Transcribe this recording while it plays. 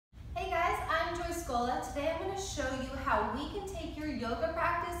Scola. Today I'm going to show you how we can take your yoga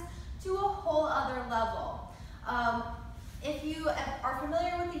practice to a whole other level. If you are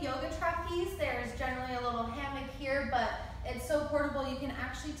familiar with the Yoga Trapeze, there's generally a little hammock here, but it's so portable you can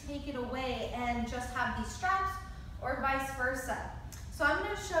actually take it away and just have these straps or vice versa. So I'm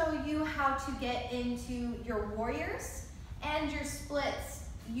going to show you how to get into your warriors and your splits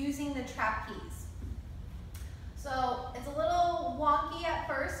using the trapeze. So it's a little wonky at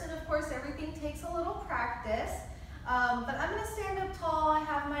first, and of course everything takes a little practice. But I'm going to stand up tall. I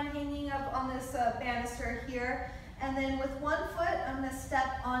have mine hanging up on this banister here. And then with one foot, I'm going to step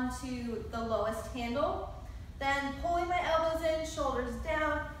onto the lowest handle. Then pulling my elbows in, shoulders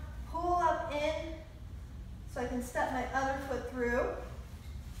down, pull up in so I can step my other foot through.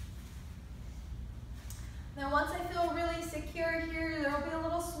 Now once I feel really secure here, there will be a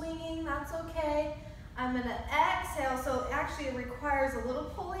little swinging, that's okay. I'm going to exhale, so actually it requires a little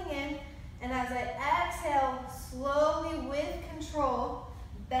pulling in, and as I exhale, slowly with control,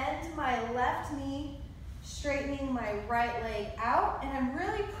 bend my left knee, straightening my right leg out, and I'm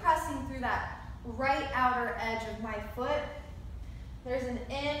really pressing through that right outer edge of my foot. There's an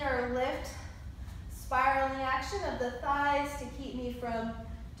in or lift, spiraling action of the thighs to keep me from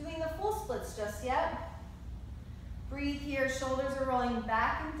doing the full splits just yet. Breathe here, shoulders are rolling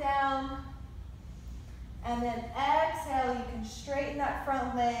back and down. And then exhale, you can straighten that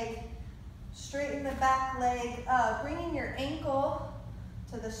front leg, straighten the back leg up, bringing your ankle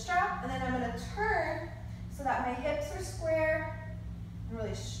to the strap, and then I'm going to turn so that my hips are square, and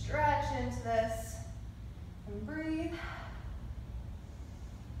really stretch into this, and breathe.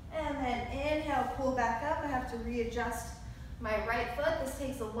 And then inhale, pull back up. I have to readjust my right foot. This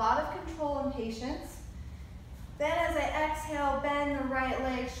takes a lot of control and patience. Then as I exhale, bend the right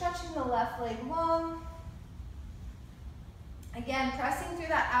leg, stretching the left leg long. Again, pressing through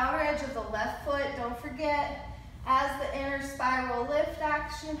that outer edge of the left foot. Don't forget, as the inner spiral lift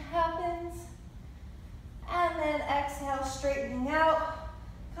action happens. And then exhale, straightening out,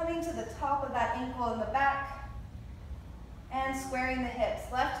 coming to the top of that ankle in the back, and squaring the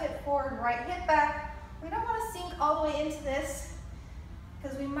hips. Left hip forward, right hip back. We don't want to sink all the way into this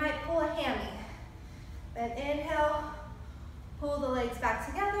because we might pull a hammy. Then inhale, pull the legs back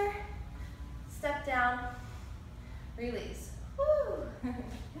together, step down, release. Woo.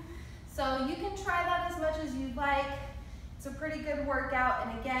 So you can try that as much as you'd like. It's a pretty good workout,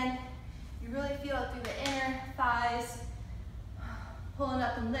 and again, you really feel it through the inner thighs, pulling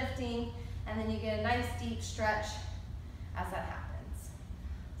up and lifting, and then you get a nice deep stretch as that happens.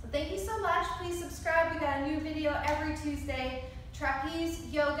 So thank you so much. Please subscribe. We got a new video every Tuesday. Trapeze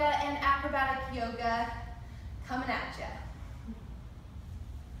yoga and acrobatic yoga coming at you.